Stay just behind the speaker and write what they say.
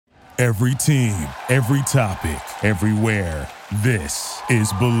Every team, every topic, everywhere. This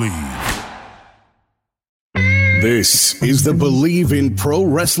is Bleav. This is the Bleav in Pro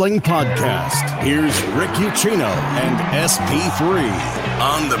Wrestling podcast. Here's Rick Ucchino and SP3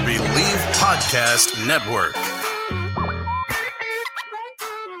 on the Bleav Podcast Network.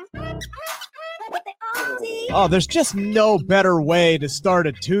 Oh, there's just no better way to start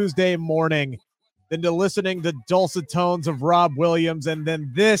a Tuesday morning than to listening to dulcet tones of Rob Williams and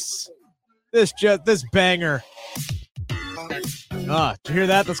then this banger. Did you hear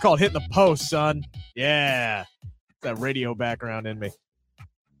that? That's called hitting the post, son. Yeah. That radio background in me.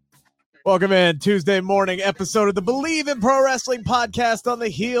 Welcome in Tuesday morning episode of the Bleav in Pro Wrestling podcast on the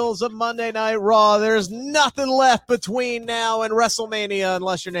heels of Monday Night Raw. There's nothing left between now and WrestleMania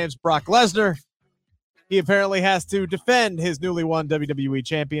unless your name's Brock Lesnar. He apparently has to defend his newly won WWE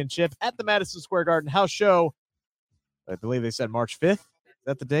Championship at the Madison Square Garden house show. I believe they said March 5th. Is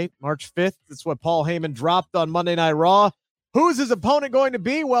that the date? March 5th. That's what Paul Heyman dropped on Monday Night Raw. Who's his opponent going to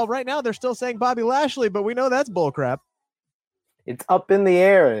be? Well, right now they're still saying Bobby Lashley, but we know that's bullcrap. It's up in the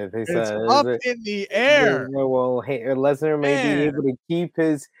air. They said. It's up in the air. Well, Lesnar may be able to keep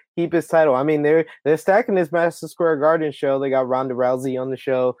his title. I mean, they're stacking this Madison Square Garden show. They got Ronda Rousey on the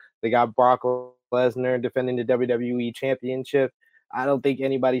show. They got Brock Lesnar defending the WWE Championship. I don't think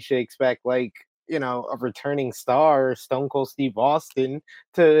anybody should expect a returning star, Stone Cold Steve Austin,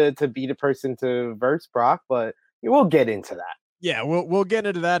 to be the person to verse Brock, but we'll get into that. Yeah, we'll get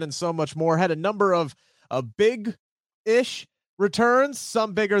into that and so much more. Had a number of big-ish returns,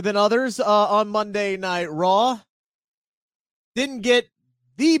 some bigger than others on Monday Night Raw. Didn't get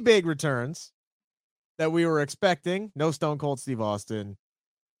the big returns that we were expecting. No Stone Cold Steve Austin.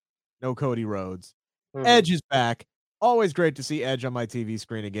 No Cody Rhodes. Edge is back. Always great to see Edge on my TV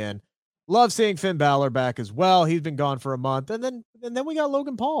screen again. Love seeing Finn Balor back as well. He's been gone for a month. And then we got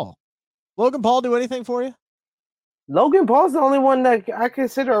Logan Paul. Logan Paul do anything for you? Logan Paul's the only one that I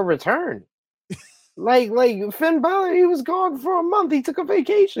consider a return. like Finn Balor, he was gone for a month. He took a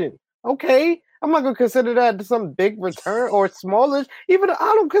vacation. Okay. I'm not going to consider that some big return or smallish. Even I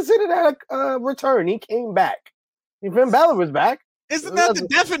don't consider that a return. He came back. Finn Balor was back. Isn't that the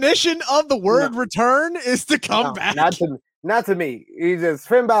definition of the word return? Is to come back? Not to me. He just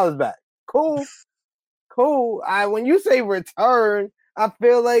Finn Balor's back. Cool. When you say return, I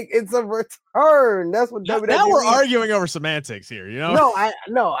feel like it's a return. That's what WWE. Now we're arguing over semantics here. You know?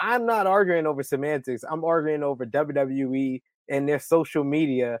 No, I'm not arguing over semantics. I'm arguing over WWE and their social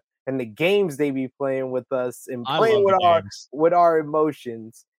media and the games they be playing with us and playing with our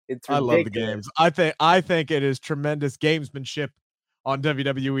emotions. It's ridiculous. I love the games. I think it is tremendous gamesmanship on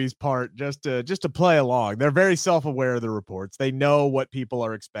WWE's part just to play along. They're very self-aware of the reports. They know what people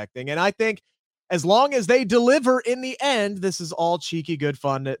are expecting. And I think as long as they deliver in the end, this is all cheeky, good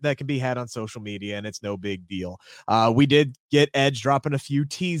fun that can be had on social media, and it's no big deal. We did get Edge dropping a few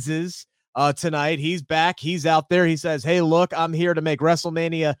teases tonight. He's back. He's out there. He says, hey, look, I'm here to make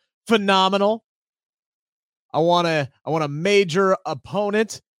WrestleMania phenomenal. I want a major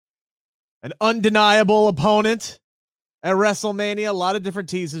opponent, an undeniable opponent at WrestleMania. A lot of different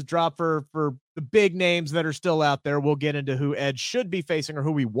teases drop for the big names that are still out there. We'll get into who Edge should be facing or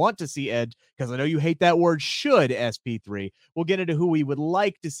who we want to see Edge, because I know you hate that word should, SP3. We'll get into who we would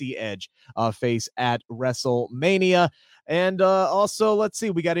like to see Edge face at WrestleMania. And also, let's see,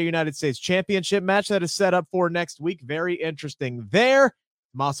 we got a United States Championship match that is set up for next week. Very interesting there.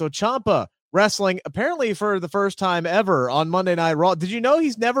 Tommaso Ciampa wrestling apparently for the first time ever on Monday Night Raw. Did you know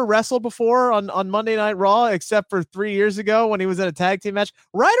he's never wrestled before on Monday Night Raw except for 3 years ago when he was in a tag team match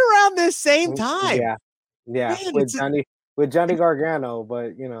right around this same time? Yeah. Man, with Johnny Gargano,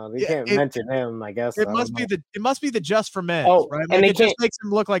 but they can't mention him. I guess it must be the Just for Men, right? And it just makes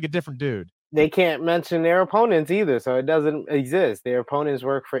him look like a different dude. They can't mention their opponents either, so it doesn't exist. Their opponents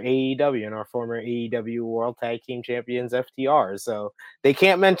work for AEW and our former AEW World Tag Team Champions FTR. So they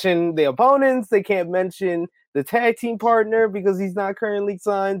can't mention the opponents. They can't mention the tag team partner because he's not currently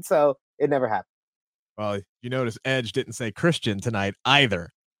signed. So it never happened. Well, you notice Edge didn't say Christian tonight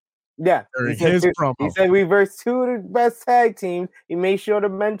either. Yeah, he said we versed two of the best tag teams. He made sure to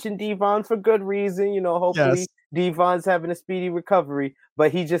mention Devon for good reason. Hopefully. Yes. Devon's having a speedy recovery,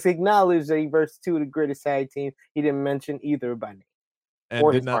 but he just acknowledged that he versed two of the greatest tag teams. He didn't mention either by name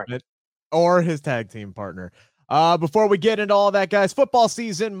or his tag team partner. Before we get into all that, guys, football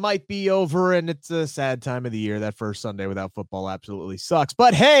season might be over, and it's a sad time of the year. That first Sunday without football absolutely sucks.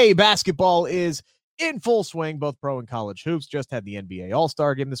 But hey, basketball is in full swing, both pro and college hoops. Just had the NBA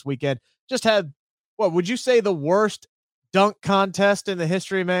All-Star game this weekend. Just had, what would you say, the worst dunk contest in the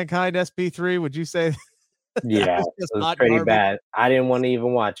history of mankind, SP3? Would you say? Yeah, it was pretty bad. I didn't want to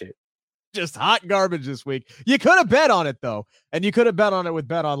even watch it. Just hot garbage this week. You could have bet on it, though, and you could have bet on it with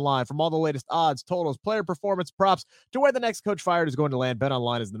Bet Online. From all the latest odds, totals, player performance, props, to where the next coach fired is going to land, Bet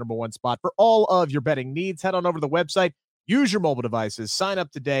Online is the #1 spot for all of your betting needs. Head on over to the website, use your mobile devices, sign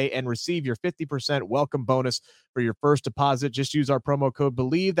up today, and receive your 50% welcome bonus for your first deposit. Just use our promo code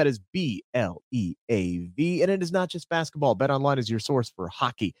Bleav. That is BLEAV, and it is not just basketball. Bet Online is your source for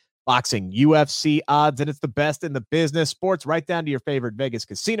hockey, boxing, UFC odds, and it's the best in the business. Sports, right down to your favorite Vegas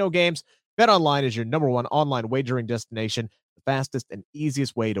casino games. BetOnline is your #1 online wagering destination, the fastest and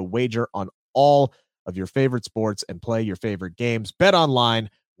easiest way to wager on all of your favorite sports and play your favorite games. BetOnline,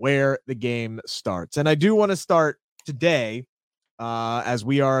 where the game starts. And I do want to start today, as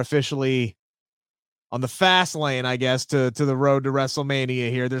we are officially on the fast lane, I guess, to the road to WrestleMania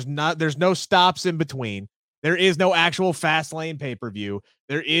here. There's no stops in between. There is no actual fast lane pay-per-view.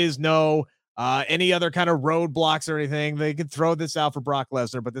 There is no any other kind of roadblocks or anything. They could throw this out for Brock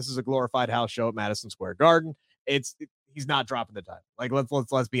Lesnar, but this is a glorified house show at Madison Square Garden. He's not dropping the title. Like,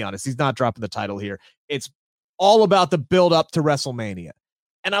 let's be honest. He's not dropping the title here. It's all about the build up to WrestleMania.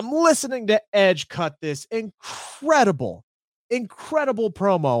 And I'm listening to Edge cut this incredible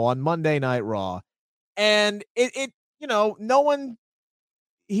promo on Monday Night Raw. And he's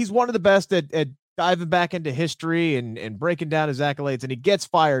one of the best at diving back into history and breaking down his accolades, and he gets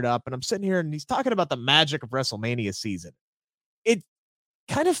fired up, and I'm sitting here and he's talking about the magic of WrestleMania season. It's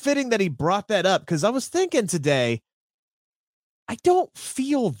kind of fitting that he brought that up, because I was thinking today, I don't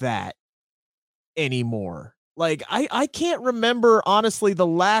feel that anymore. Like, I can't remember, honestly, the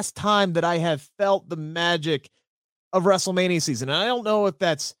last time that I have felt the magic of WrestleMania season. And I don't know if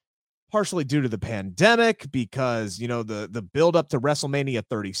that's partially due to the pandemic, because, the build up to WrestleMania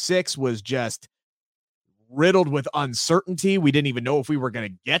 36 was just riddled with uncertainty. We didn't even know if we were going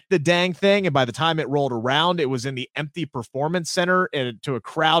to get the dang thing. And by the time it rolled around, it was in the empty performance center and to a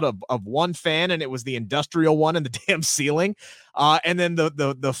crowd of one fan. And it was the industrial one in the damn ceiling. And then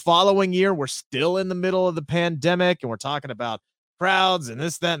the following year, we're still in the middle of the pandemic, and we're talking about crowds and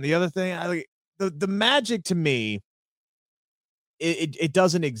this, that, and the other thing. The magic to me, it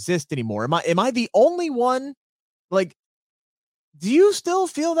doesn't exist anymore. Am I the only one? Like, do you still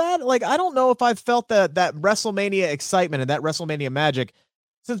feel that? Like, I don't know if I've felt that WrestleMania excitement and that WrestleMania magic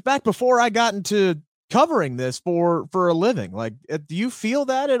since back before I got into covering this for a living. Like, do you feel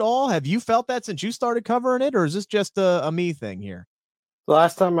that at all? Have you felt that since you started covering it, or is this just a me thing here? The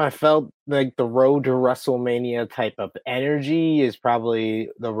last time I felt like the road to WrestleMania type of energy is probably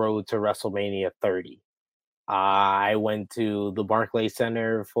the road to WrestleMania 30. I went to the Barclays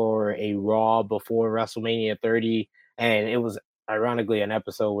Center for a Raw before WrestleMania 30, and it was ironically an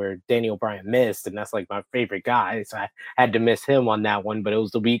episode where Daniel Bryan missed, and that's like my favorite guy, so I had to miss him on that one. But it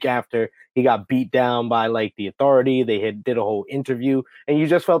was the week after he got beat down by like the Authority. They did a whole interview, and you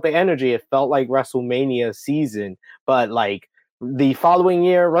just felt the energy. It felt like WrestleMania season, but like the following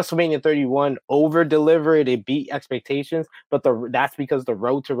year, WrestleMania 31 over-delivered. It beat expectations, but that's because the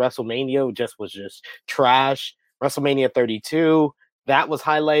road to WrestleMania was just trash. WrestleMania 32, that was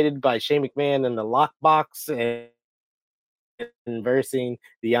highlighted by Shane McMahon in the lockbox and versing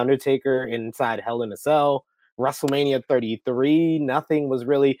The Undertaker inside Hell in a Cell. WrestleMania 33, nothing was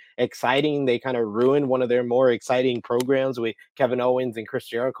really exciting. They kind of ruined one of their more exciting programs with Kevin Owens and Chris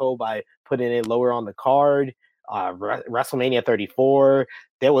Jericho by putting it lower on the card. WrestleMania 34,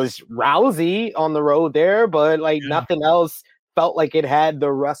 there was Rousey on the road there, but nothing else felt like it had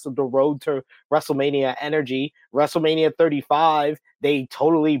the rest of the road to WrestleMania energy. WrestleMania 35, they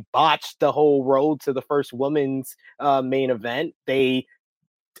totally botched the whole road to the first women's main event. They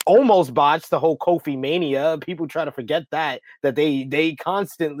almost botched the whole Kofi Mania. People try to forget that they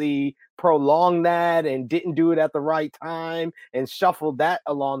constantly prolonged that and didn't do it at the right time and shuffled that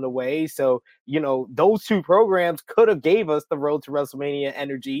along the way. So, those two programs could have gave us the road to WrestleMania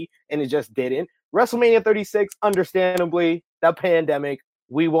energy, and it just didn't. WrestleMania 36, understandably, that pandemic,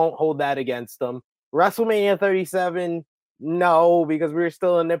 we won't hold that against them. WrestleMania 37, no, because we were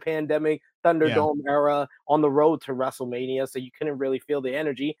still in the pandemic Thunderdome era on the road to WrestleMania, so you couldn't really feel the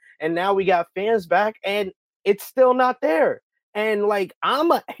energy. And now we got fans back, and it's still not there. And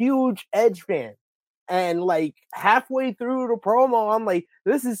I'm a huge Edge fan, and halfway through the promo, I'm like,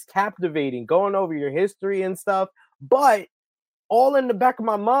 this is captivating, going over your history and stuff. But all in the back of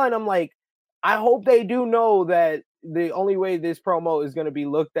my mind, I'm like, I hope they do know that the only way this promo is going to be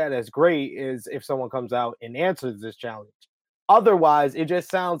looked at as great is if someone comes out and answers this challenge. Otherwise, it just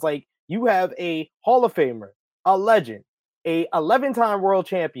sounds like you have a Hall of Famer, a legend, a 11-time world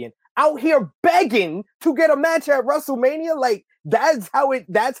champion out here begging to get a match at WrestleMania. Like, that's how it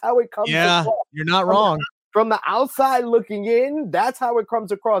comes. Yeah, you're not wrong. from the outside looking in, that's how it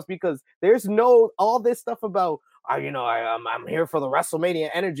comes across, because there's no all this stuff about, I'm here for the WrestleMania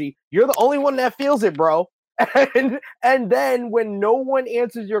energy. You're the only one that feels it, bro. And then when no one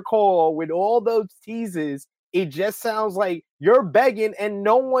answers your call with all those teases, it just sounds like you're begging, and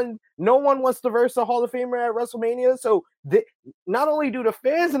no one wants to verse a Hall of Famer at WrestleMania. So not only do the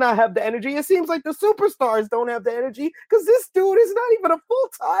fans not have the energy, it seems like the superstars don't have the energy, because this dude is not even a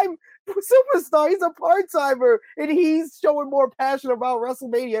full-time superstar. He's a part-timer, and he's showing more passion about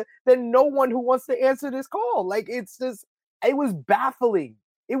WrestleMania than no one who wants to answer this call. Like, it was baffling.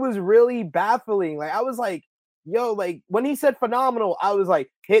 It was really baffling. Like, I was like, yo, like, when he said phenomenal, I was like,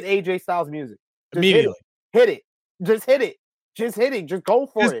 hit AJ Styles music. Immediately. Hit it. Just hit it. Just hit it. Just go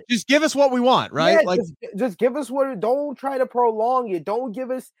for it. Just give us what we want, right? Yeah, like, just give us what. Don't try to prolong it. Don't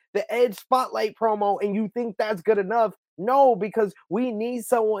give us the Edge Spotlight promo and you think that's good enough. No, because we need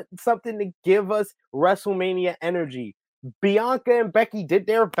something to give us WrestleMania energy. Bianca and Becky did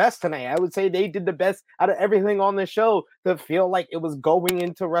their best tonight. I would say they did the best out of everything on the show to feel like it was going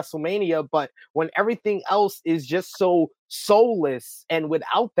into WrestleMania. But when everything else is just so soulless and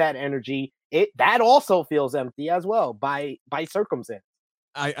without that energy, that also feels empty as well by circumstance.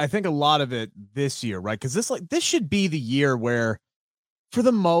 I think a lot of it this year, right? Because this should be the year where, for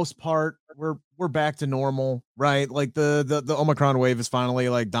the most part, we're back to normal, right? Like the Omicron wave is finally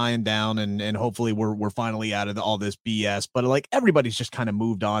like dying down, and hopefully we're finally out of all this BS. But like, everybody's just kind of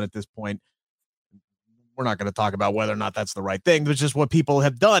moved on at this point. We're not going to talk about whether or not that's the right thing, but just what people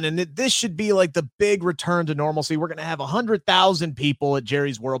have done. And this should be like the big return to normalcy. We're going to have 100,000 people at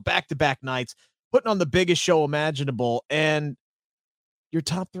Jerry's World, back-to-back nights, putting on the biggest show imaginable. And your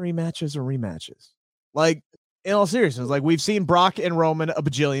top 3 matches are rematches. Like, in all seriousness, like, we've seen Brock and Roman a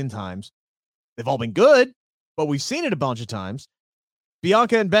bajillion times. They've all been good, but we've seen it a bunch of times.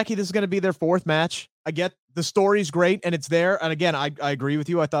 Bianca and Becky, this is going to be their 4th match. I get the story's great and it's there. And again, I agree with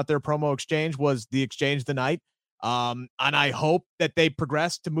you. I thought their promo exchange was the exchange of the night. And I hope that they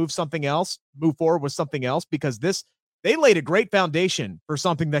progress to move forward with something else, because they laid a great foundation for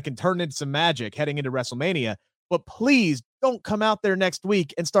something that can turn into some magic heading into WrestleMania. But please don't come out there next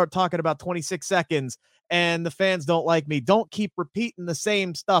week and start talking about 26 seconds and the fans don't like me. Don't keep repeating the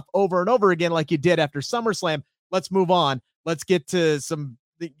same stuff over and over again like you did after SummerSlam. Let's move on. Let's get to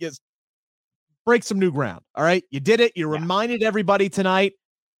break some new ground. All right. You did it. You reminded everybody tonight.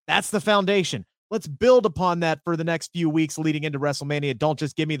 That's the foundation. Let's build upon that for the next few weeks leading into WrestleMania. Don't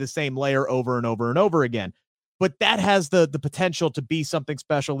just give me the same layer over and over and over again. But that has the potential to be something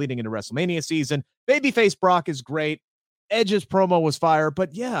special leading into WrestleMania season. Babyface Brock is great. Edge's promo was fire.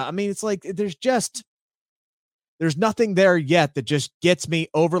 But yeah, I mean, it's like there's nothing there yet that just gets me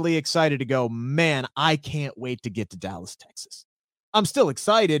overly excited to go, man, I can't wait to get to Dallas, Texas. I'm still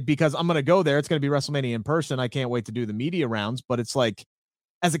excited because I'm going to go there. It's going to be WrestleMania in person. I can't wait to do the media rounds. But it's like,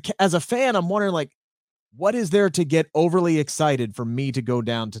 as a fan, I'm wondering, like, what is there to get overly excited for me to go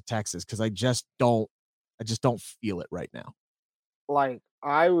down to Texas? Because I just don't feel it right now. Like,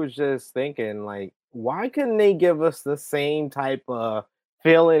 I was just thinking, like, why couldn't they give us the same type of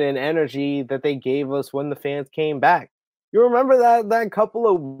feeling and energy that they gave us when the fans came back? You remember that couple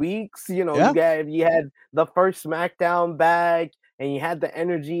of weeks, you had the first SmackDown back, and you had the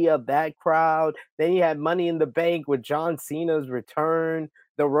energy of that crowd. Then you had Money in the Bank with John Cena's return.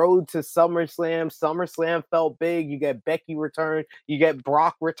 The road to SummerSlam. SummerSlam felt big. You get Becky return. You get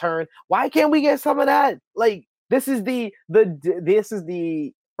Brock return. Why can't we get some of that? Like, this is the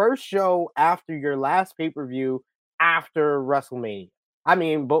first show after your last pay-per-view after WrestleMania. I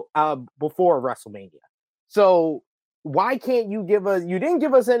mean, before WrestleMania. So why can't you give us? You didn't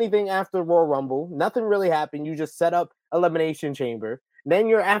give us anything after Royal Rumble. Nothing really happened. You just set up Elimination Chamber. Then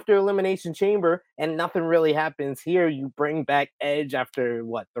you're after Elimination Chamber and nothing really happens. Here you bring back Edge after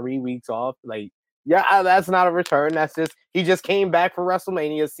 3 weeks off. Like, yeah, that's not a return. That's just, he just came back for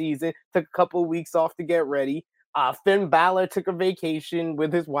WrestleMania season, took a couple of weeks off to get ready. Finn Balor took a vacation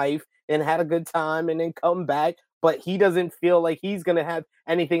with his wife and had a good time and then come back. But he doesn't feel like he's going to have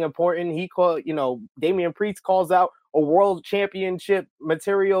anything important. Damian Priest calls out a world championship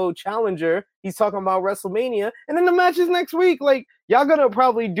material challenger. He's talking about WrestleMania. And then the match is next week. Like, y'all going to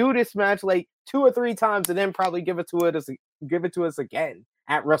probably do this match like 2 or 3 times and then probably give it to us again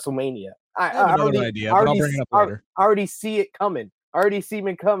at WrestleMania. I already see it coming.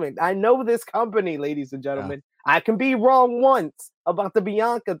 I know this company, ladies and gentlemen. Yeah. I can be wrong once about the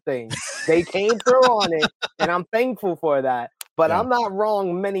Bianca thing. They came through on it, and I'm thankful for that. But I'm not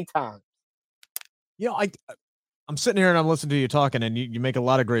wrong many times. I'm sitting here and I'm listening to you talking, and you make a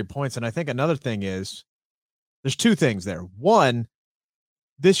lot of great points. And I think another thing is, there's 2 things there. One,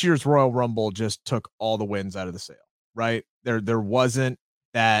 this year's Royal Rumble just took all the wins out of the sail, right? There wasn't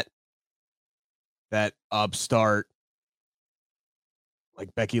that upstart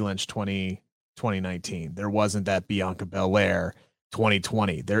like Becky Lynch 2019. There wasn't that Bianca Belair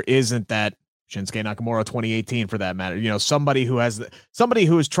 2020. There isn't that Shinsuke Nakamura 2018 for that matter. You know, somebody who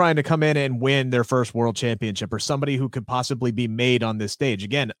is trying to come in and win their first world championship, or somebody who could possibly be made on this stage.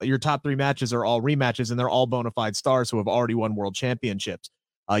 Again, your top 3 matches are all rematches, and they're all bona fide stars who have already won world championships.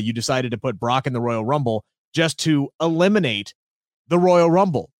 You decided to put Brock in the Royal Rumble just to eliminate the Royal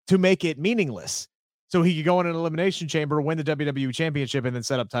Rumble, to make it meaningless, so he could go in an elimination chamber, win the WWE championship, and then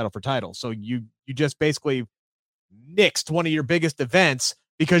set up title for title. So you just basically nixed one of your biggest events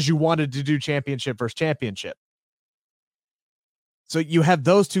because you wanted to do championship versus championship. So you have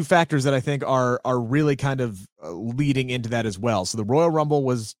those two factors that I think are really kind of leading into that as well. So the Royal Rumble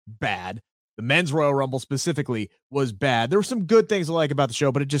was bad. The men's Royal Rumble specifically was bad. There were some good things I like about the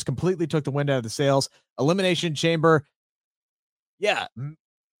show, but it just completely took the wind out of the sails. Elimination Chamber, yeah,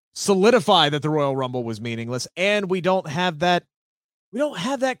 solidify that the Royal Rumble was meaningless, and we don't have that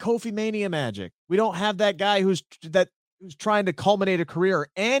Kofi Mania magic. We don't have that guy who's trying to culminate a career or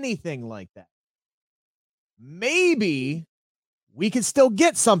anything like that. Maybe we can still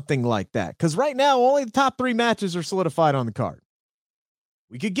get something like that, because right now only the top 3 matches are solidified on the card.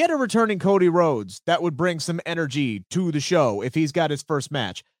 We could get a returning Cody Rhodes that would bring some energy to the show if he's got his first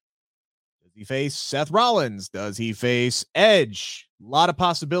match. Does he face Seth Rollins? Does he face Edge? A lot of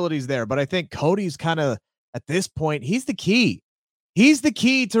possibilities there, but I think Cody's kind of, at this point, he's the key. He's the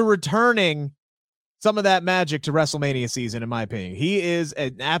key to returning some of that magic to WrestleMania season, in my opinion. He is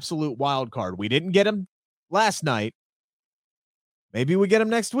an absolute wild card. We didn't get him last night. Maybe we get him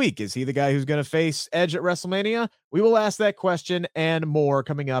next week. Is he the guy who's going to face Edge at WrestleMania? We will ask that question and more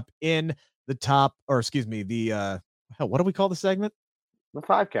coming up in the what do we call the segment? The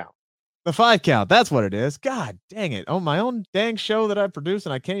 5 count. The 5 count. That's what it is. God dang it. Oh, my own dang show that I produce,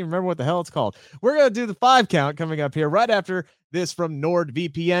 and I can't even remember what the hell it's called. We're going to do the 5 count coming up here right after this from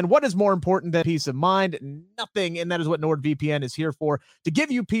NordVPN. What is more important than peace of mind? Nothing. And that is what NordVPN is here for, to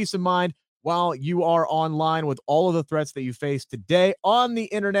give you peace of mind while you are online with all of the threats that you face today on the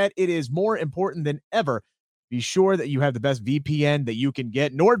internet. It is more important than ever. Be sure that you have the best VPN that you can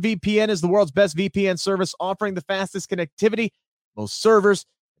get. NordVPN is the world's best VPN service, offering the fastest connectivity, most servers,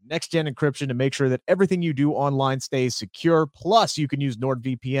 next-gen encryption to make sure that everything you do online stays secure. Plus, you can use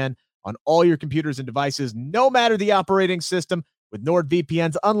NordVPN on all your computers and devices, no matter the operating system. With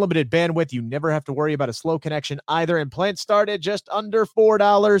NordVPN's unlimited bandwidth, you never have to worry about a slow connection either, and plans start at just under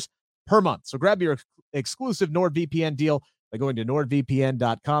 $4 per month. So grab your exclusive NordVPN deal by going to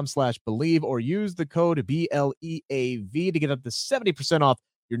nordvpn.com/Bleav or use the code BLEAV to get up to 70% off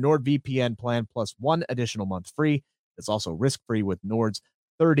your NordVPN plan plus 1 additional month free. It's also risk-free with Nord's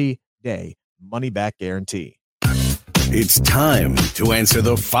 30-day money-back guarantee. It's time to answer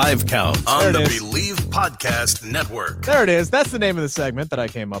the 5 count on the Bleav Podcast Network. There it is. That's the name of the segment that I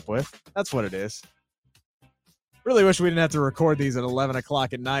came up with. That's what it is. Really wish we didn't have to record these at 11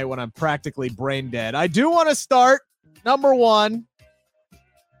 o'clock at night when I'm practically brain dead. I do want to start, number 1,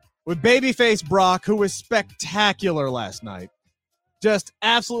 with babyface Brock, who was spectacular last night. Just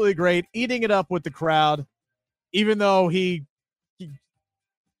absolutely great, eating it up with the crowd, even though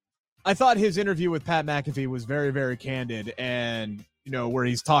I thought his interview with Pat McAfee was very, very candid, and, you know, where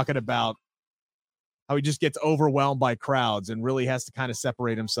he's talking about how he just gets overwhelmed by crowds and really has to kind of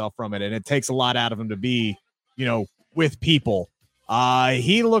separate himself from it. And it takes a lot out of him to be, you know, with people.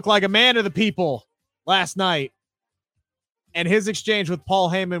 He looked like a man of the people last night, and his exchange with Paul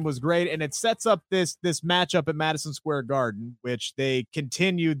Heyman was great. And it sets up this matchup at Madison Square Garden, which they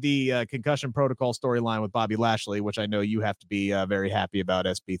continued the concussion protocol storyline with Bobby Lashley, which I know you have to be very happy about,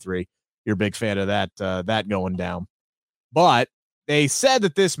 SP3. You're a big fan of that going down. But they said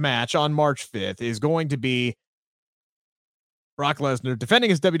that this match on March 5th is going to be Brock Lesnar defending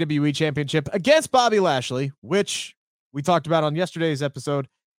his WWE Championship against Bobby Lashley, which we talked about on yesterday's episode.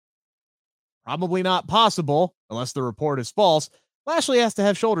 Probably not possible unless the report is false. Lashley has to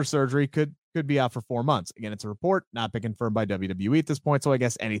have shoulder surgery, could be out for 4 months. Again, it's a report, not been confirmed by WWE at this point, so I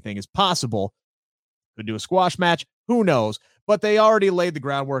guess anything is possible. Could do a squash match, who knows? But they already laid the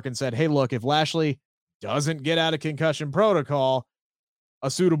groundwork and said, hey, look, if Lashley doesn't get out of concussion protocol,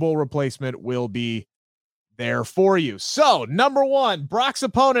 a suitable replacement will be there for you. So, number 1, Brock's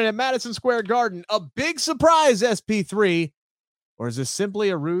opponent at Madison Square Garden, a big surprise, SP3, or is this simply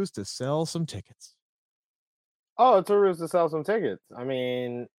a ruse to sell some tickets? Oh, it's a ruse to sell some tickets. I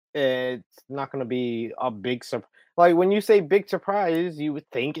mean, It's not going to be a big surprise. Like when you say big surprise, you would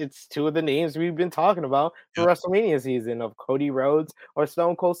think it's two of the names we've been talking about for Yep. WrestleMania season of Cody Rhodes or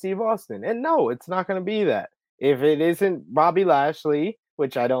Stone Cold Steve Austin. And no, it's not going to be that. If it isn't Bobby Lashley,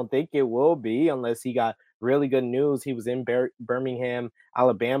 which I don't think it will be unless he got really good news. He was in Birmingham,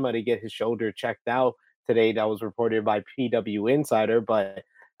 Alabama to get his shoulder checked out today. That was reported by PW Insider. But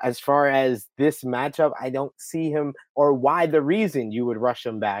as far as this matchup, I don't see him or why the reason you would rush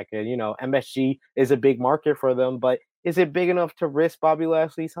him back. And, MSG is a big market for them, but is it big enough to risk Bobby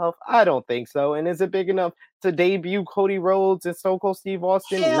Lashley's health? I don't think so. And is it big enough to debut Cody Rhodes and Stone Cold Steve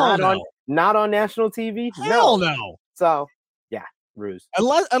Austin? Hell no. Not on national TV? Hell no. So, yeah, ruse.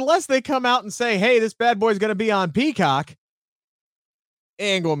 Unless they come out and say, hey, this bad boy's going to be on Peacock, it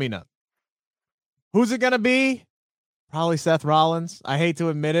ain't going to be nothing. Who's it going to be? Probably Seth Rollins. I hate to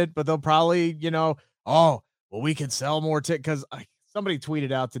admit it, but they'll probably, we can sell more tickets because somebody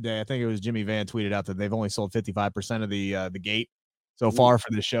tweeted out today. I think it was Jimmy Van tweeted out that they've only sold 55% of the gate so far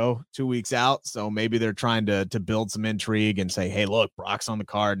for the show 2 weeks out. So maybe they're trying to build some intrigue and say, hey, look, Brock's on the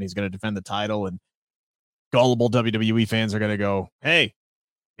card and he's going to defend the title. And gullible WWE fans are going to go, hey,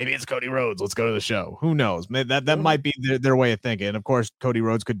 maybe it's Cody Rhodes. Let's go to the show. Who knows? That might be their way of thinking. And of course, Cody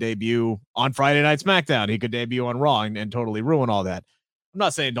Rhodes could debut on Friday Night SmackDown. He could debut on Raw and totally ruin all that. I'm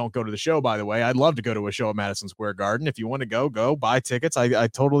not saying don't go to the show, by the way. I'd love to go to a show at Madison Square Garden. If you want to go buy tickets. I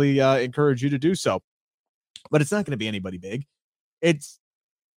totally encourage you to do so. But it's not going to be anybody big. It's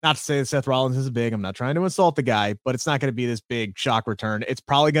not to say that Seth Rollins is big. I'm not trying to insult the guy, but it's not going to be this big shock return. It's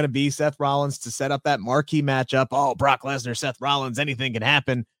probably going to be Seth Rollins to set up that marquee matchup. Oh, Brock Lesnar, Seth Rollins, anything can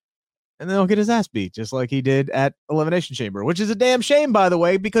happen. And then he'll get his ass beat just like he did at Elimination Chamber, which is a damn shame, by the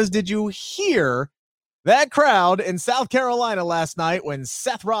way, because did you hear that crowd in South Carolina last night when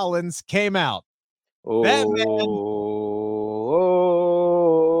Seth Rollins came out? Oh, that man,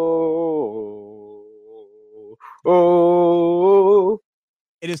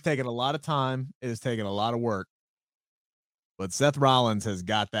 it has taken a lot of time. It has taken a lot of work. But Seth Rollins has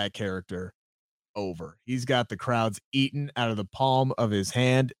got that character over. He's got the crowds eaten out of the palm of his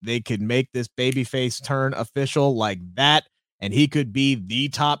hand. They could make this babyface turn official like that, and he could be the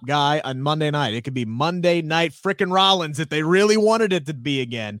top guy on Monday night. It could be Monday Night frickin' Rollins if they really wanted it to be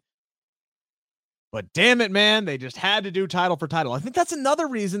again. But damn it, man, they just had to do title for title. I think that's another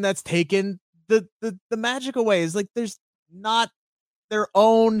reason that's taken the magic away, is like there's not their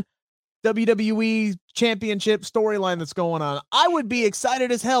own WWE championship storyline that's going on. I would be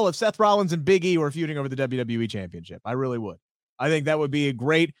excited as hell if Seth Rollins and Big E were feuding over the WWE championship. I really would. I think that would be a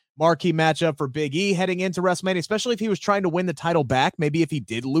great marquee matchup for Big E heading into WrestleMania, especially if he was trying to win the title back. Maybe if he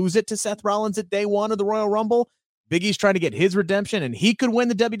did lose it to Seth Rollins at day one of the Royal Rumble, Big E's trying to get his redemption and he could win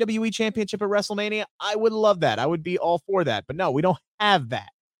the WWE championship at WrestleMania. I would love that. I would be all for that. But no, we don't have that.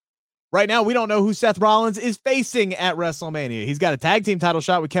 Right now, we don't know who Seth Rollins is facing at WrestleMania. He's got a tag team title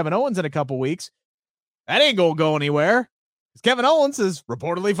shot with Kevin Owens in a couple weeks. That ain't gonna go anywhere. Kevin Owens is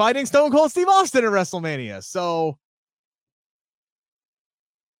reportedly fighting Stone Cold Steve Austin at WrestleMania. So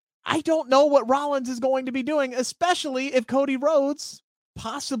I don't know what Rollins is going to be doing, especially if Cody Rhodes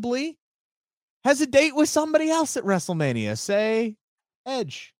possibly has a date with somebody else at WrestleMania. Say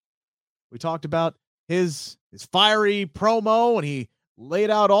Edge. We talked about his fiery promo and he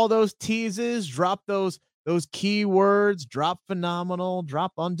laid out all those teases, dropped those keywords, drop phenomenal,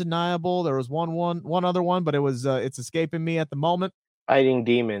 drop undeniable. There was one other one, but it's escaping me at the moment. Fighting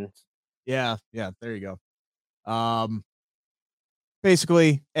demons. Yeah, there you go.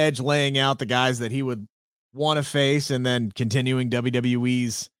 Basically Edge laying out the guys that he would want to face and then continuing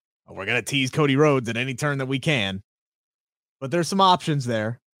WWE's, we're going to tease Cody Rhodes at any turn that we can. But there's some options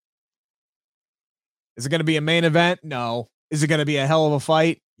there. Is it going to be a main event? No. Is it going to be a hell of a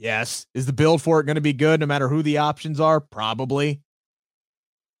fight? Yes. Is the build for it going to be good no matter who the options are? Probably.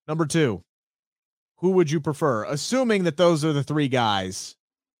 Number 2, who would you prefer? Assuming that those are the 3 guys.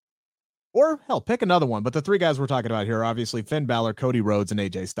 Or, hell, pick another one. But the 3 guys we're talking about here are obviously Finn Balor, Cody Rhodes, and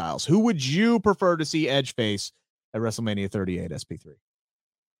AJ Styles. Who would you prefer to see Edge face at WrestleMania 38 SP3?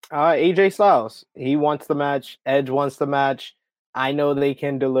 AJ Styles. He wants the match. Edge wants the match. I know they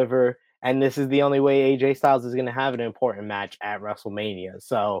can deliver. And this is the only way AJ Styles is going to have an important match at WrestleMania.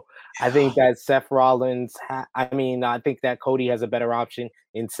 So I think that Seth Rollins, I think that Cody has a better option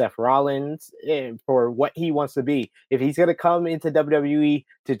in Seth Rollins for what he wants to be. If he's going to come into WWE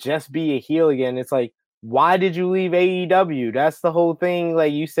to just be a heel again, it's like, why did you leave AEW? That's the whole thing.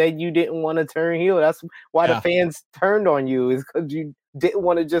 Like, you said you didn't want to turn heel. That's why the fans turned on you, is because you didn't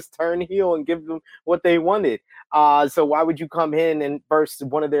want to just turn heel and give them what they wanted. So why would you come in and burst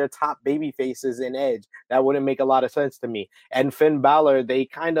one of their top baby faces in Edge? That wouldn't make a lot of sense to me. And Finn Balor, they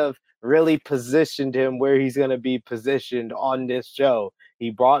kind of really positioned him where he's going to be positioned on this show.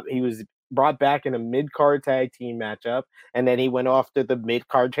 He was brought back in a mid-card tag team matchup, and then he went off to the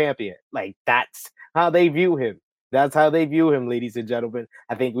mid-card champion. Like, that's how they view him. That's how they view him, ladies and gentlemen.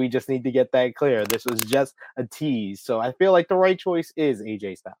 I think we just need to get that clear. This was just a tease. So I feel like the right choice is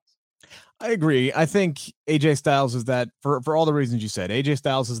AJ Styles. I agree. I think AJ Styles is that, for all the reasons you said. AJ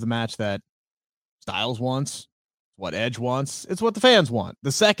Styles is the match that Styles wants, what Edge wants. It's what the fans want.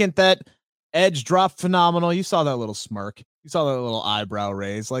 The second that Edge dropped phenomenal, you saw that little smirk. You saw that little eyebrow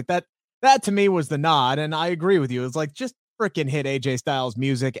raise. Like, that to me was the nod, and I agree with you. It's like, just freaking hit AJ Styles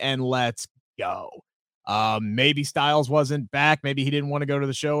music and let's go. Maybe Styles wasn't back. Maybe he didn't want to go to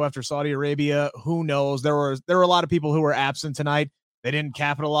the show after Saudi Arabia. Who knows? There were a lot of people who were absent tonight. They didn't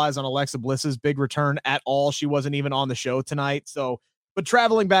capitalize on Alexa Bliss's big return at all. She wasn't even on the show tonight. So, but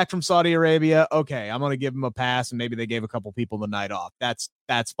traveling back from Saudi Arabia, okay, I'm going to give them a pass, and maybe they gave a couple people the night off. That's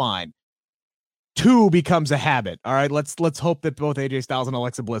fine. 2 becomes a habit. All right, let's hope that both AJ Styles and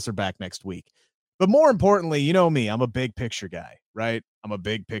Alexa Bliss are back next week. But more importantly, you know me, I'm a big picture guy, right? I'm a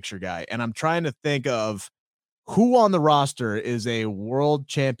big picture guy, and I'm trying to think of who on the roster is a world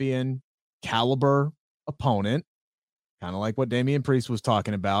champion caliber opponent, kind of like what Damian Priest was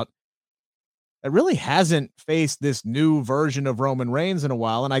talking about, that really hasn't faced this new version of Roman Reigns in a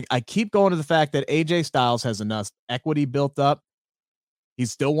while. And I keep going to the fact that AJ Styles has enough equity built up.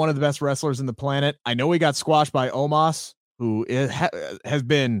 He's still one of the best wrestlers in the planet. I know he got squashed by Omos, who has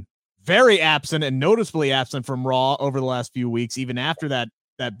been very absent and noticeably absent from Raw over the last few weeks, even after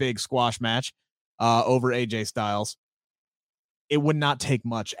that big squash match over AJ Styles. It would not take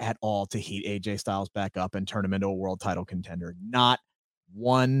much at all to heat AJ Styles back up and turn him into a world title contender. Not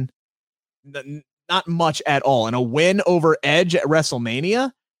much at all. And a win over Edge at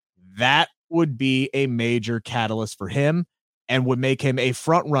WrestleMania, that would be a major catalyst for him and would make him a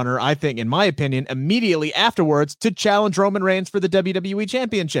front runner, I think, in my opinion, immediately afterwards to challenge Roman Reigns for the WWE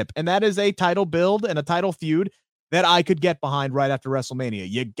Championship. And that is a title build and a title feud that I could get behind right after WrestleMania.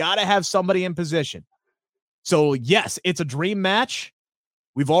 You got to have somebody in position. So, yes, it's a dream match.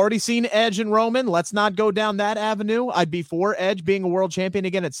 We've already seen Edge and Roman. Let's not go down that avenue. I'd be for Edge being a world champion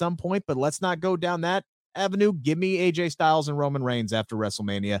again at some point, but let's not go down that avenue. Give me AJ Styles and Roman Reigns after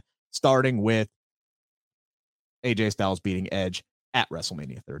WrestleMania, starting with AJ Styles beating Edge at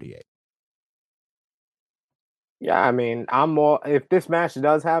WrestleMania 38. Yeah, I mean, if this match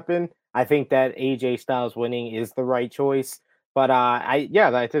does happen, I think that AJ Styles winning is the right choice. But I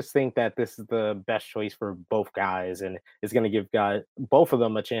just think that this is the best choice for both guys, and it's going to give both of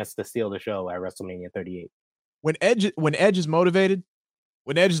them a chance to steal the show at WrestleMania 38. When Edge is motivated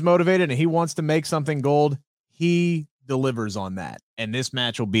and he wants to make something gold, he delivers on that. And this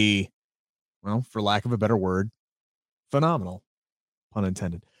match will be, well, for lack of a better word, phenomenal. Pun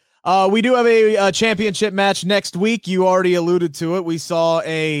intended. We do have a championship match next week. You already alluded to it. We saw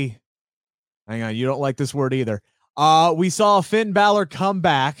hang on, you don't like this word either. We saw Finn Balor come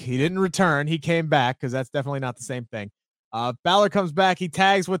back. He didn't return. He came back because that's definitely not the same thing. Balor comes back. He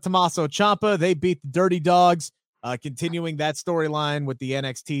tags with Tommaso Ciampa. They beat the Dirty Dogs, continuing that storyline with the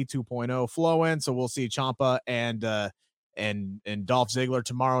NXT 2.0 flow in. So we'll see Ciampa and Dolph Ziggler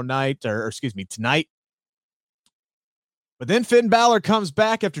tomorrow night, or excuse me, tonight. But then Finn Balor comes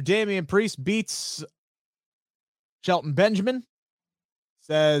back after Damian Priest beats Shelton Benjamin.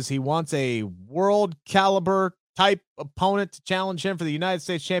 Says he wants a world caliber type opponent to challenge him for the United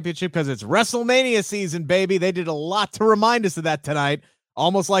States Championship because it's WrestleMania season, baby. They did a lot to remind us of that tonight.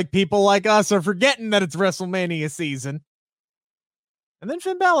 Almost like people like us are forgetting that it's WrestleMania season. And then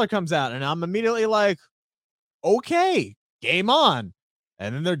Finn Balor comes out, and I'm immediately like, okay, game on.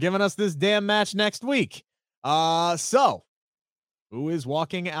 And then they're giving us this damn match next week. So who is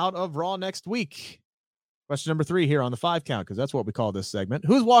walking out of Raw next week? Question number 3 here on the 5 count, because that's what we call this segment.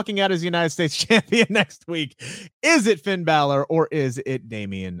 Who's walking out as United States champion next week? Is it Finn Balor or is it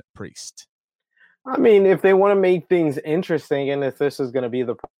Damian Priest? I mean, if they want to make things interesting, and if this is going to be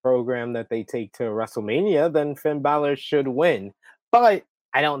the program that they take to WrestleMania, then Finn Balor should win. But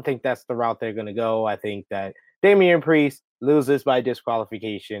I don't think that's the route they're going to go. I think that Damian Priest loses by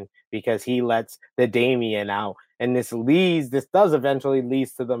disqualification because he lets the Damian out. And this does eventually lead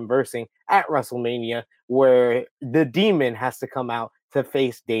to them versing at WrestleMania, where the Demon has to come out to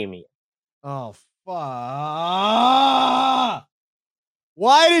face Damian. Oh, fuck.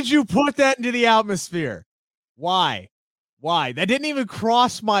 Why did you put that into the atmosphere? Why? That didn't even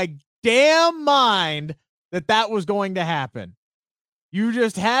cross my damn mind that was going to happen. You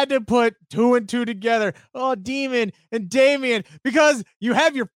just had to put 2 and 2 together. Oh, Demon and Damian, because you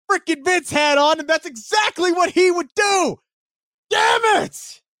have your freaking Vince hat on, and that's exactly what he would do. Damn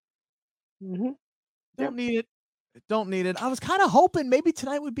it! Mm-hmm. Don't need it. I was kind of hoping maybe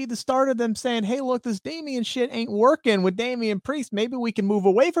tonight would be the start of them saying, hey, look, this Damian shit ain't working with Damian Priest. Maybe we can move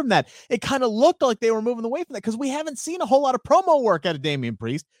away from that. It kind of looked like they were moving away from that because we haven't seen a whole lot of promo work out of Damian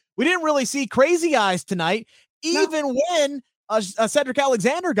Priest. We didn't really see Crazy Eyes tonight, even when Cedric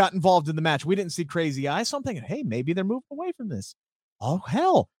Alexander got involved in the match. We didn't see Crazy Eyes. So I'm thinking, hey, maybe they're moving away from this. Oh,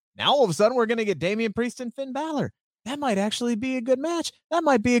 hell. Now all of a sudden we're going to get Damian Priest and Finn Balor. That might actually be a good match. That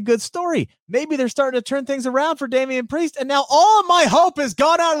might be a good story. Maybe they're starting to turn things around for Damian Priest. And now all of my hope has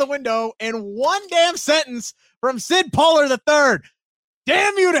gone out of the window in one damn sentence from Sid Polar III.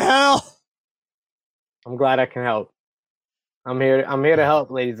 Damn you to hell. I'm glad I can help. I'm here to help,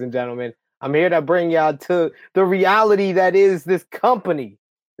 ladies and gentlemen. I'm here to bring y'all to the reality that is this company.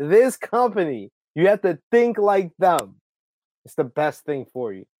 This company. You have to think like them. It's the best thing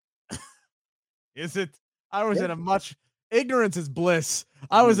for you. Is it? I was in a much, ignorance is bliss.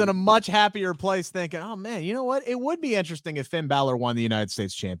 I was in a much happier place thinking, oh man, you know what? It would be interesting if Finn Balor won the United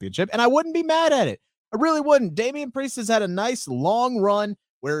States Championship, and I wouldn't be mad at it. I really wouldn't. Damian Priest has had a nice long run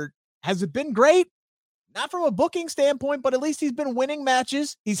where has it been great? Not from a booking standpoint, but at least he's been winning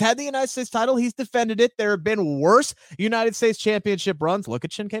matches. He's had the United States title. He's defended it. There have been worse United States Championship runs. Look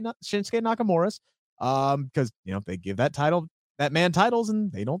at Shinsuke Nakamura's, because they give that man titles,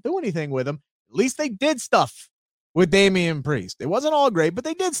 and they don't do anything with him. At least they did stuff with Damian Priest. It wasn't all great, but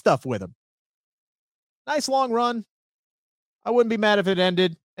they did stuff with him. Nice long run. I wouldn't be mad if it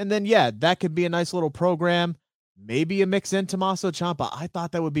ended. And then, that could be a nice little program. Maybe a mix in Tommaso Ciampa. I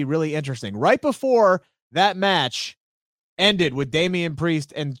thought that would be really interesting. Right before that match ended with Damian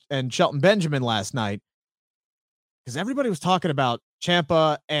Priest and Shelton Benjamin last night, because everybody was talking about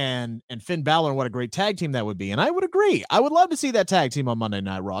Ciampa and Finn Balor and what a great tag team that would be. And I would agree. I would love to see that tag team on Monday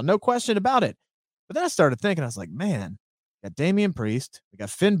Night Raw. No question about it. But then I started thinking, I was like, man, we got Damian Priest, we got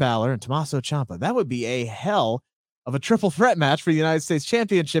Finn Balor and Tommaso Ciampa. That would be a hell of a triple threat match for the United States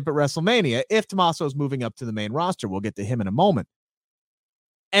Championship at WrestleMania if Tommaso is moving up to the main roster. We'll get to him in a moment.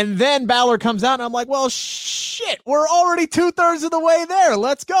 And then Balor comes out, and I'm like, well, shit, we're already 2/3 of the way there.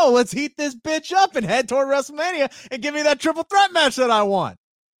 Let's go. Let's heat this bitch up and head toward WrestleMania and give me that triple threat match that I want.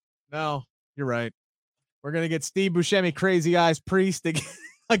 No, you're right. We're going to get Steve Buscemi, Crazy Eyes Priest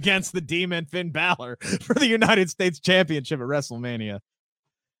against the Demon Finn Balor for the United States Championship at WrestleMania.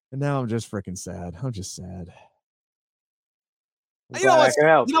 And now I'm just freaking sad. I'm just sad. You know what?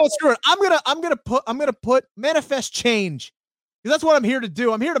 Screw it. I'm gonna put manifest change. Because that's what I'm here to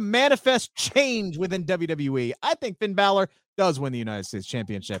do. I'm here to manifest change within WWE. I think Finn Balor does win the United States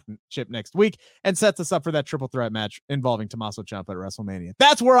Championship next week and sets us up for that triple threat match involving Tommaso Ciampa at WrestleMania.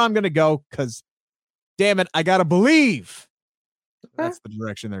 That's where I'm going to go because, damn it, I got to believe that's the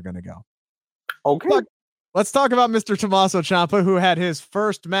direction they're going to go. Okay. Let's talk about Mr. Tommaso Ciampa, who had his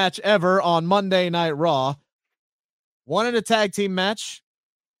first match ever on Monday Night Raw. Won in a tag team match.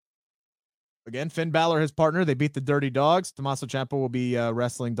 Again, Finn Balor, his partner, they beat the Dirty Dogs. Tommaso Ciampa will be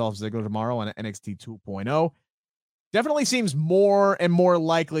wrestling Dolph Ziggler tomorrow on NXT 2.0. Definitely seems more and more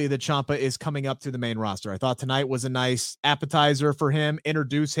likely that Ciampa is coming up to the main roster. I thought tonight was a nice appetizer for him,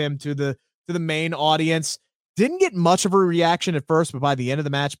 introduce him to the main audience. Didn't get much of a reaction at first, but by the end of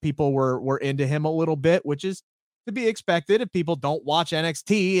the match, people were into him a little bit, which is to be expected if people don't watch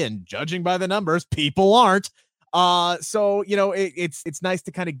NXT, and judging by the numbers, people aren't. So it's nice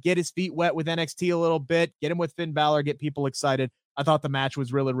to kind of get his feet wet with NXT a little bit, get him with Finn Balor, get people excited. I thought the match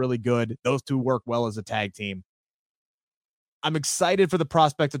was really, really good. Those two work well as a tag team. I'm excited for the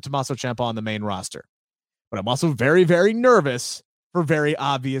prospect of Tommaso Ciampa on the main roster, but I'm also very, very nervous for very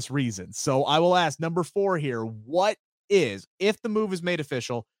obvious reasons. So I will ask number 4 here. If the move is made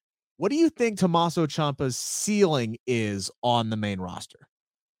official, what do you think Tommaso Ciampa's ceiling is on the main roster?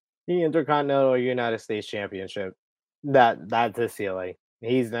 The Intercontinental United States Championship. That's his ceiling.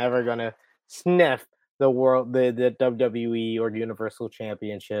 He's never gonna sniff the WWE or Universal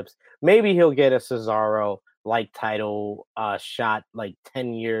Championships. Maybe he'll get a Cesaro like title shot like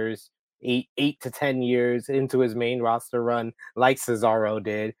 10 years, 8 to 10 years into his main roster run, like Cesaro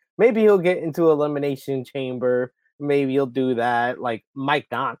did. Maybe he'll get into Elimination Chamber. Maybe he'll do that like Mike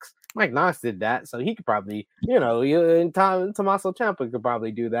Knox. Mike Knox did that, so he could probably, Tommaso Ciampa could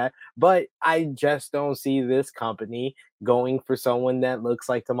probably do that. But I just don't see this company going for someone that looks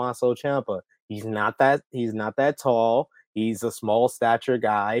like Tommaso Ciampa. He's not that tall. He's a small stature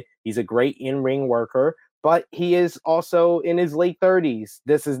guy. He's a great in-ring worker, but he is also in his late 30s.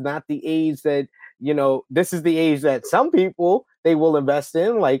 This is not the age that, this is the age that some people they will invest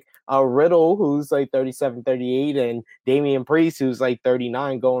in, like Riddle, who's like 37, 38, and Damian Priest, who's like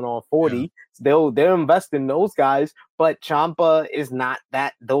 39 going on 40. Yeah. They'll invest in those guys, but Ciampa is not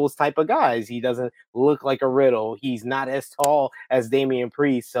those type of guys. He doesn't look like a Riddle. He's not as tall as Damian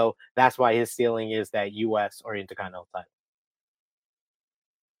Priest, so that's why his ceiling is that US or Intercontinental title.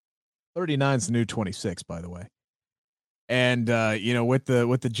 39 is the new 26, by the way. And with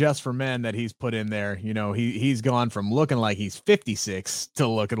the Just for Men that he's put in there, he's gone from looking like he's 56 to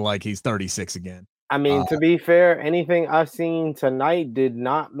looking like he's 36 again. I mean, to be fair, anything I've seen tonight did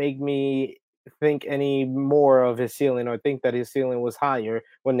not make me think any more of his ceiling or think that his ceiling was higher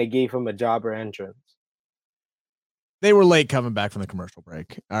when they gave him a jobber entrance. They were late coming back from the commercial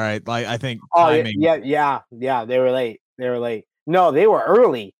break. All right. Like, I think. Timing. Yeah. They were late. No, they were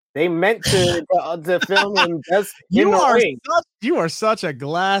early. They meant to film him just in the ring. You are such a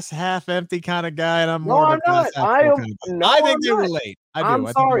glass half empty kind of guy, and I'm no, more I'm of a glass not. half full kind of guy. I think they were late.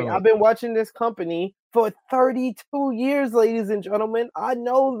 I'm sorry. I've been watching this company for 32 years, ladies and gentlemen. I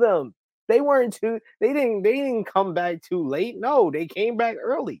know them. They didn't come back too late. No, they came back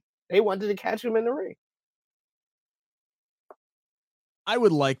early. They wanted to catch him in the ring. I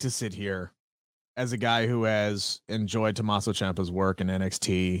would like to sit here as a guy who has enjoyed Tommaso Ciampa's work in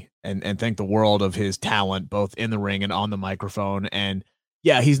NXT and think the world of his talent, both in the ring and on the microphone. And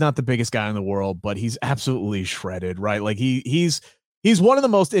yeah, he's not the biggest guy in the world, but he's absolutely shredded, right? Like he's one of the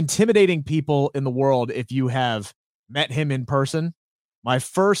most intimidating people in the world. If you have met him in person, my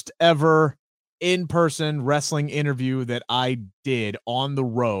first ever in-person wrestling interview that I did on the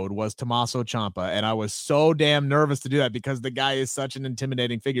road was Tommaso Ciampa, and I was so damn nervous to do that because the guy is such an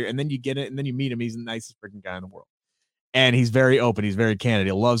intimidating figure. And then you get it, and then you meet him. He's the nicest freaking guy in the world, and he's very open. He's very candid.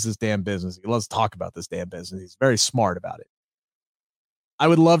 He loves this damn business. He loves to talk about this damn business. He's very smart about it. I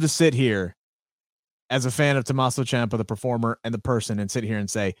would love to sit here as a fan of Tommaso Ciampa, the performer and the person, and sit here and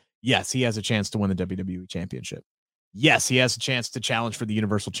say, yes, he has a chance to win the WWE Championship. Yes, he has a chance to challenge for the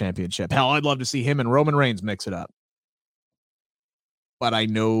Universal Championship. Hell, I'd love to see him and Roman Reigns mix it up. But I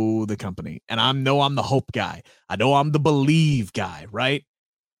know the company, and I know I'm the hope guy. I know I'm the Bleav guy, right?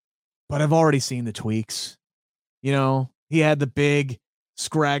 But I've already seen the tweaks. He had the big,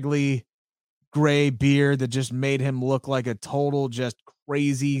 scraggly, gray beard that just made him look like a total just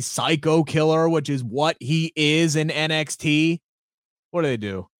crazy psycho killer, which is what he is in NXT. What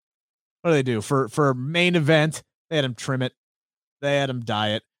do? For main event? They had him trim it. They had him dye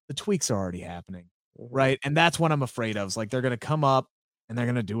it. The tweaks are already happening, right? And that's what I'm afraid of. It's like they're going to come up and they're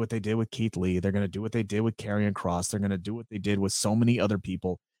going to do what they did with Keith Lee. They're going to do what they did with Karrion Kross. They're going to do what they did with so many other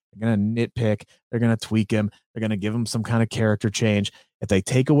people. They're going to nitpick. They're going to tweak him. They're going to give him some kind of character change. If they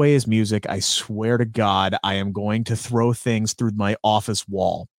take away his music, I swear to God, I am going to throw things through my office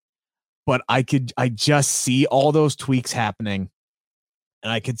wall. But I just see all those tweaks happening,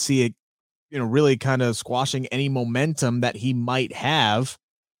 and I could see it, really kind of squashing any momentum that he might have,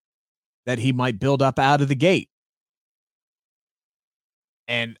 that he might build up out of the gate.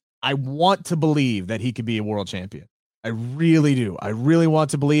 And I want to believe that he could be a world champion. I really do. I really want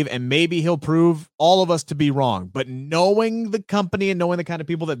to believe, and maybe he'll prove all of us to be wrong. But knowing the company and knowing the kind of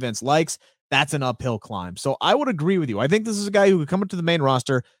people that Vince likes, that's an uphill climb. So I would agree with you. I think this is a guy who could come up to the main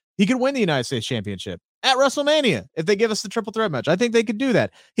roster. He could win the United States Championship at WrestleMania if they give us the triple threat match. I think they could do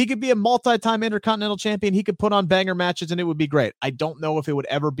that. He could be a multi-time Intercontinental Champion. He could put on banger matches, and it would be great. I don't know if it would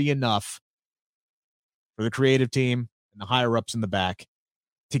ever be enough for the creative team and the higher-ups in the back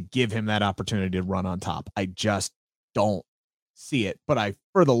to give him that opportunity to run on top. I just don't see it. But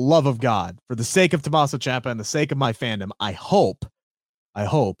for the love of God, for the sake of Tommaso Ciampa and the sake of my fandom, I hope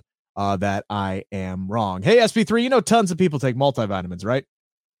that I am wrong. Hey, SP3, tons of people take multivitamins, right?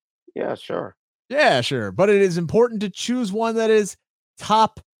 Yeah, sure. Yeah, sure. But it is important to choose one that is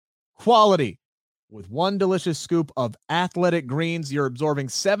top quality. With one delicious scoop of Athletic Greens, you're absorbing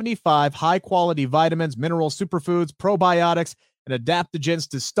 75 high-quality vitamins, minerals, superfoods, probiotics, and adaptogens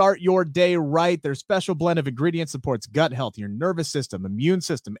to start your day right. Their special blend of ingredients supports gut health, your nervous system, immune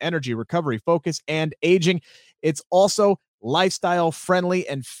system, energy, recovery, focus, and aging. It's also lifestyle friendly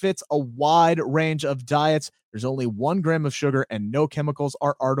and fits a wide range of diets. There's only 1 gram of sugar and no chemicals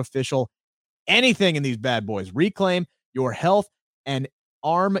are artificial. Anything in these bad boys. Reclaim your health and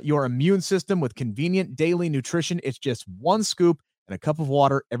arm your immune system with convenient daily nutrition. It's just 1 scoop and a cup of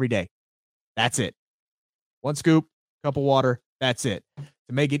water every day. That's it. 1 scoop, cup of water. That's it. To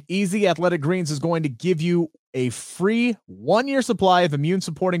make it easy, Athletic Greens is going to give you a free 1-year supply of immune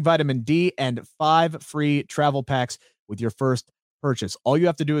supporting vitamin D and 5 free travel packs with your first purchase. All you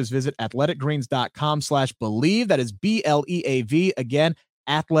have to do is visit athleticgreens.com/Bleav. That is BLEAV. Again,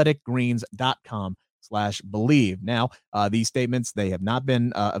 athleticgreens.com/Bleav. Now, these statements, they have not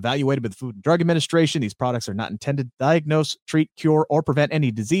been evaluated by the Food and Drug Administration. These products are not intended to diagnose, treat, cure, or prevent any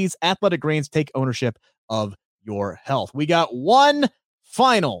disease. Athletic Greens, take ownership of your health. We got one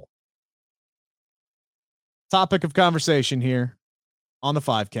final topic of conversation here on the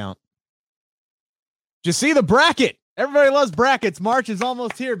 5 count. Did you see the bracket? Everybody loves brackets. March is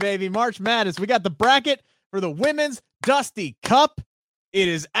almost here, baby. March Madness. We got the bracket for the Women's Dusty Cup. It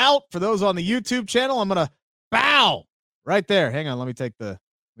is out for those on the YouTube channel. I'm going to bow right there. Hang on. Let me take the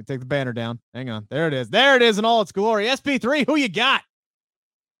banner down. Hang on. There it is. There it is in all its glory. SP3, who you got?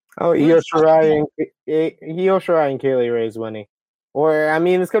 Oh, Io Shirai and Kaylee Ray is winning. Or, I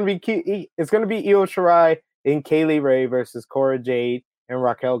mean, it's going to be Io Shirai and Kaylee Ray versus Cora Jade and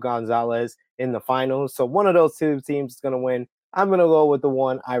Raquel Gonzalez in the finals. So one of those two teams is going to win. I'm going to go with the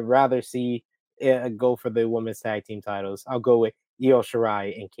one I'd rather see go for the women's tag team titles. I'll go with Io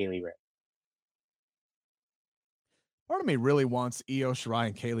Shirai and Kaylee Ray. Part of me really wants Io Shirai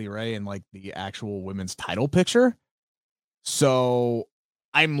and Kaylee Ray in like the actual women's title picture. So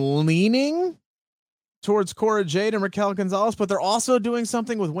I'm leaning towards Cora Jade and Raquel Gonzalez, but they're also doing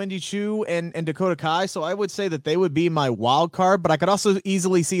something with Wendy Choo and Dakota Kai. So I would say that they would be my wild card, but I could also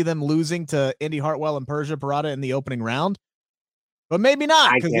easily see them losing to Indy Hartwell and Persia Pirotta in the opening round. But maybe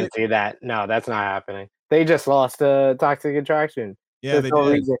not. I can't see that. No, that's not happening. They just lost to Toxic Attraction. Yeah,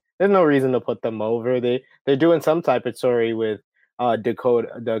 there's no reason to put them over. They're doing some type of story with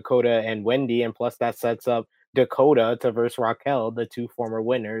Dakota and Wendy, and plus that sets up Dakota to versus Raquel, the two former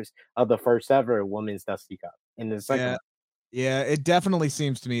winners of the first ever Women's Dusty Cup in the second. Yeah, it definitely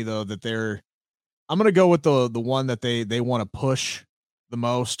seems to me though that I'm gonna go with the one that they want to push the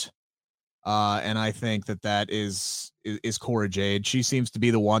most. And I think that is Cora Jade. She seems to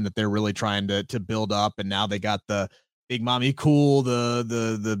be the one that they're really trying to build up, and now they got the Big Mommy Cool,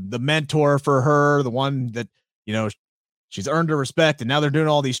 the mentor for her, the one that, you know, she's earned her respect, and now they're doing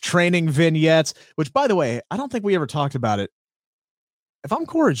all these training vignettes, which, by the way, I don't think we ever talked about it. If I'm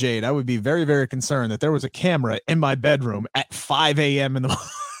Cora Jade, I would be very, very concerned that there was a camera in my bedroom at 5 a.m. in the morning.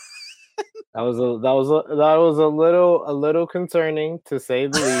 That was a little concerning, to say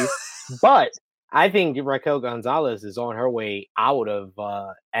the least. But I think Raquel Gonzalez is on her way out of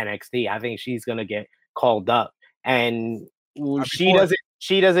NXT. I think she's gonna get called up, and she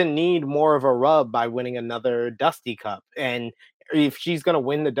doesn't need more of a rub by winning another Dusty Cup. And if she's gonna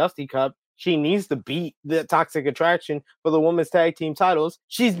win the Dusty Cup, she needs to beat the Toxic Attraction for the women's tag team titles.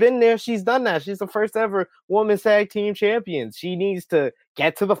 She's been there. She's done that. She's the first ever women's tag team champion. She needs to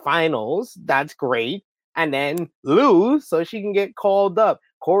get to the finals. That's great. And then lose so she can get called up.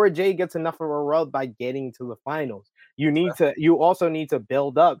 Cora Jade gets enough of a rub by getting to the finals. You also need to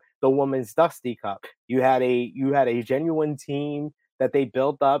build up the women's Dusty Cup. You had a genuine team that they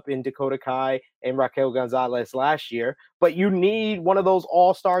built up in Dakota Kai and Raquel Gonzalez last year, but you need one of those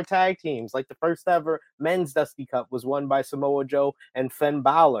all-star tag teams. Like the first ever men's Dusty Cup was won by Samoa Joe and Finn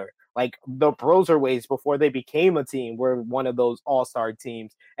Balor. Like the Broserweights, before they became a team, were one of those all-star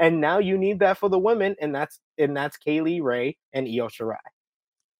teams. And now you need that for the women, and that's Kaylee Ray and Io Shirai.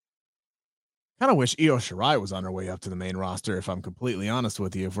 Kind of wish Io Shirai was on her way up to the main roster, if I'm completely honest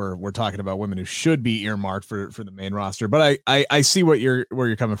with you, if we're talking about women who should be earmarked for the main roster. But I see where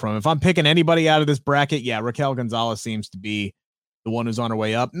you're coming from. If I'm picking anybody out of this bracket, yeah, Raquel Gonzalez seems to be the one who's on her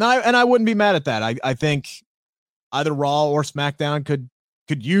way up. And I wouldn't be mad at that. I think either Raw or SmackDown could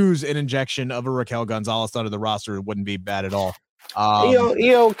use an injection of a Raquel Gonzalez under the roster. It wouldn't be bad at all.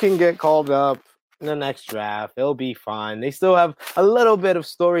 Io can get called up in the next draft. It'll be fine. They still have a little bit of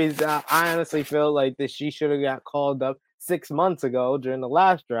stories. I honestly feel like that she should have got called up 6 months ago during the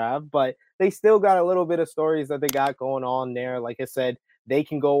last draft, but they still got a little bit of stories that they got going on there. Like I said, they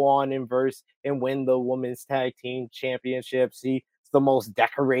can go on and verse and win the women's tag team championship. She's the most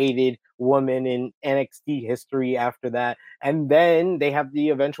decorated woman in NXT history after that. And then they have the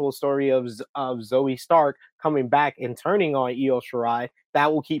eventual story of Zoe Stark coming back and turning on Io Shirai.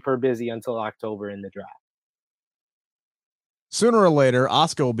 That will keep her busy until October in the draft. Sooner or later,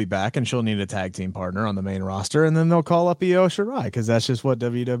 Asuka will be back, and she'll need a tag team partner on the main roster, and then they'll call up Io Shirai, because that's just what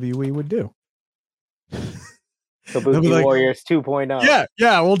WWE would do. Kabuki Warriors 2.0.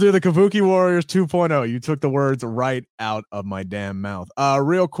 Yeah, we'll do the Kabuki Warriors 2.0. You took the words right out of my damn mouth.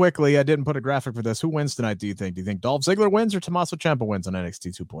 Real quickly, I didn't put a graphic for this. Who wins tonight, do you think? Do you think Dolph Ziggler wins or Tommaso Ciampa wins on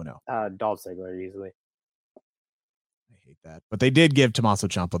NXT 2.0? Dolph Ziggler, easily. I hate that. But they did give Tommaso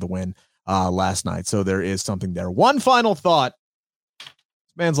Ciampa the win last night, so there is something there. One final thought.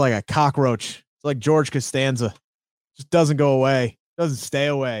 This man's like a cockroach. It's like George Costanza. Just doesn't go away. Doesn't stay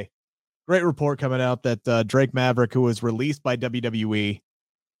away. Great report coming out that Drake Maverick, who was released by WWE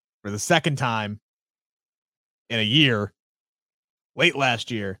for the second time in a year, late last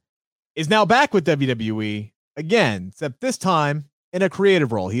year, is now back with WWE again, except this time in a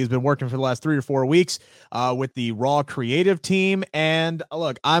creative role. He has been working for the last 3 or 4 weeks with the Raw creative team. And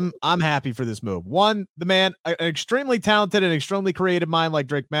look, I'm happy for this move. One, the man, an extremely talented and extremely creative mind like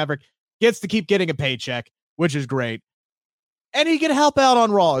Drake Maverick, gets to keep getting a paycheck, which is great. And he can help out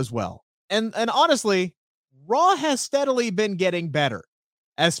on Raw as well. And honestly, Raw has steadily been getting better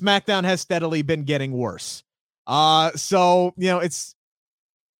as SmackDown has steadily been getting worse. So, it's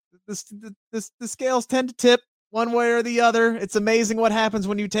the scales tend to tip one way or the other. It's amazing what happens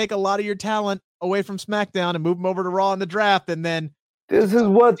when you take a lot of your talent away from SmackDown and move them over to Raw in the draft. And then this is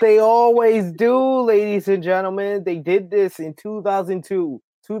what they always do, ladies and gentlemen. They did this in 2002.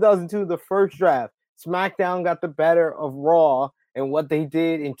 2002, the first draft. SmackDown got the better of Raw. And what they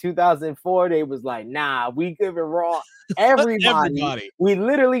did in 2004, they was like, nah, we giving Raw everybody. We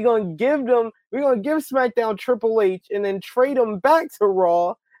literally we're going to give SmackDown Triple H and then trade them back to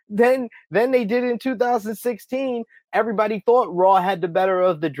Raw. Then they did in 2016. Everybody thought Raw had the better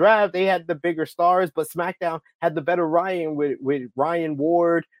of the draft. They had the bigger stars, but SmackDown had the better Ryan with Ryan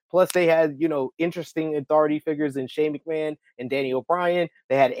Ward. Plus, they had, interesting authority figures in Shane McMahon and Danny O'Brien.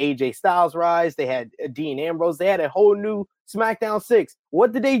 They had AJ Styles rise. They had Dean Ambrose. They had a whole new SmackDown 6.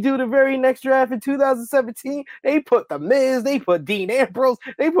 What did they do the very next draft in 2017? They put The Miz. They put Dean Ambrose.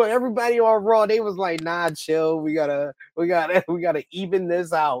 They put everybody on Raw. They was like, nah, chill. We gotta even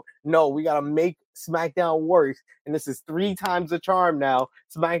this out. No, we gotta make SmackDown worse. And this is 3 times the charm now.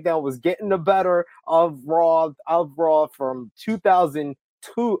 SmackDown was getting the better of Raw from 2020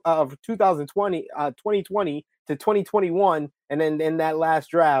 to 2021, and then in that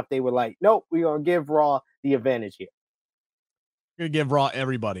last draft they were like, nope, we're gonna give Raw the advantage here. We're gonna give Raw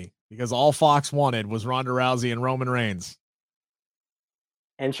everybody, because all Fox wanted was Ronda Rousey and Roman Reigns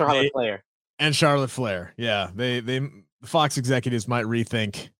and Charlotte Flair. Yeah, the Fox executives might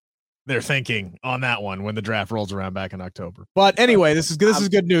rethink their thinking on that one when the draft rolls around back in October. But anyway, this is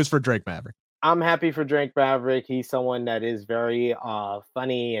good news for Drake Maverick. I'm happy for Drake Maverick. He's someone that is very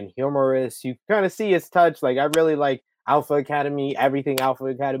funny and humorous. You kind of see his touch. Like, I really like Alpha Academy, everything Alpha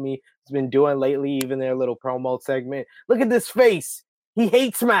Academy has been doing lately, even their little promo segment. Look at this face. He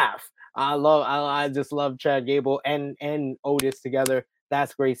hates math. I just love Chad Gable and Otis together.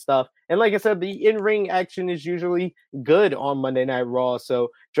 That's great stuff. And like I said, the in-ring action is usually good on Monday Night Raw. So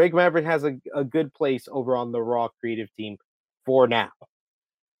Drake Maverick has a good place over on the Raw creative team for now.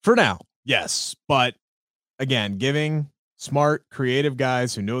 For now. Yes, but again, giving smart, creative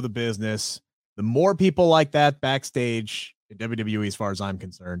guys who know the business, the more people like that backstage in WWE, as far as I'm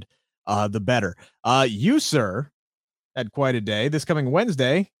concerned, the better. You, sir, had quite a day. This coming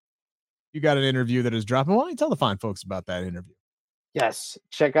Wednesday, you got an interview that is dropping. Why don't you tell the fine folks about that interview? Yes,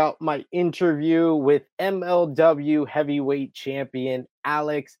 check out my interview with MLW heavyweight champion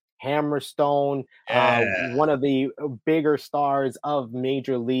Alex Hammerstone, one of the bigger stars of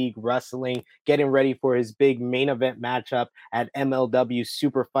Major League Wrestling, getting ready for his big main event matchup at MLW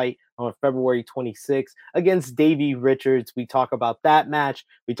Super Fight on February 26th against Davey Richards. We talk about that match.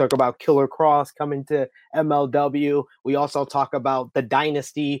 We talk about Killer Cross coming to MLW. We also talk about the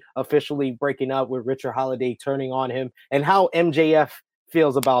Dynasty officially breaking up with Richard Holiday turning on him, and how MJF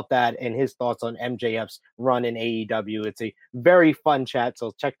feels about that and his thoughts on MJF's run in AEW. It's a very fun chat,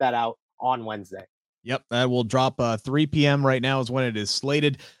 so check that out on Wednesday. Yep, that will drop 3 p.m. right now is when it is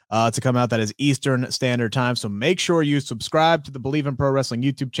slated to come out. That is Eastern Standard Time, so make sure you subscribe to the Bleav in Pro Wrestling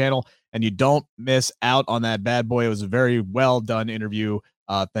YouTube channel and you don't miss out on that bad boy. It was a very well done interview.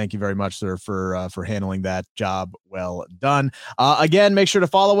 Thank you very much, sir, for handling that job. Well done. Again, make sure to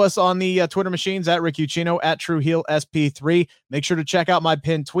follow us on the Twitter machines at Rick Ucchino, at TrueHeelSP3. Make sure to check out my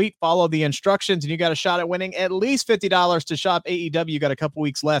pinned tweet. Follow the instructions, and you got a shot at winning at least $50 to shop AEW. You got a couple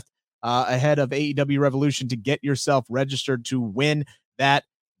weeks left ahead of AEW Revolution to get yourself registered to win that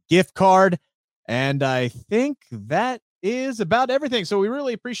gift card. And I think that is about everything. So we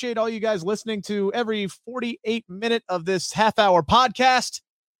really appreciate all you guys listening to every 48 minute of this half-hour podcast.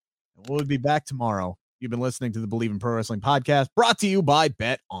 We'll be back tomorrow. You've been listening to the Bleav in Pro Wrestling podcast, brought to you by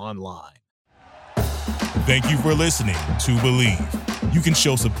Bet Online. Thank you for listening to Bleav. You can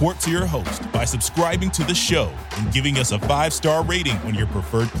show support to your host by subscribing to the show and giving us a 5-star rating on your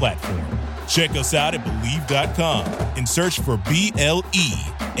preferred platform. Check us out at Bleav.com and search for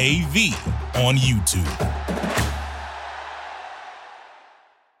BLEAV on YouTube.